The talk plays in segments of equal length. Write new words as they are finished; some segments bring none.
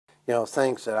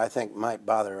things that I think might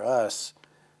bother us.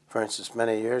 For instance,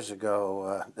 many years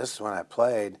ago, this is when I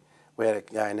played, we had a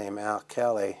guy named Al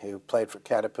Kelly who played for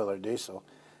Caterpillar Diesel,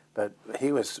 but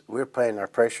we were playing our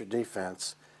pressure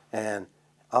defense, and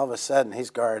all of a sudden he's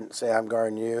guarding, say I'm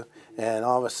guarding you, and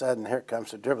all of a sudden here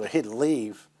comes the dribbler. He'd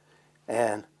leave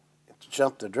and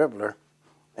jump the dribbler,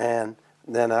 and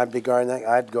then I'd be guarding that.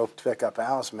 I'd go pick up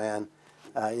Al's man,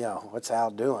 what's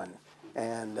Al doing?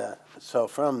 And so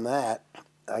from that,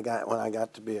 when I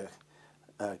got to be a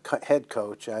head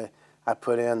coach, I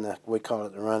put in we call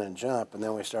it the run and jump, and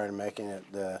then we started making it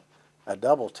a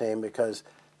double team because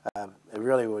it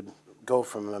really would go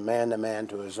from a man-to-man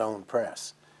to a zone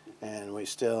press. And we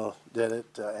still did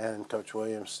it, and Coach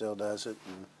Williams still does it,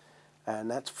 and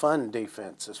that's fun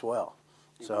defense as well.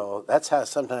 So that's how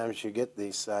sometimes you get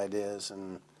these ideas,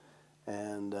 and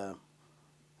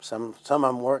some of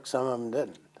them work, some of them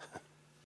didn't.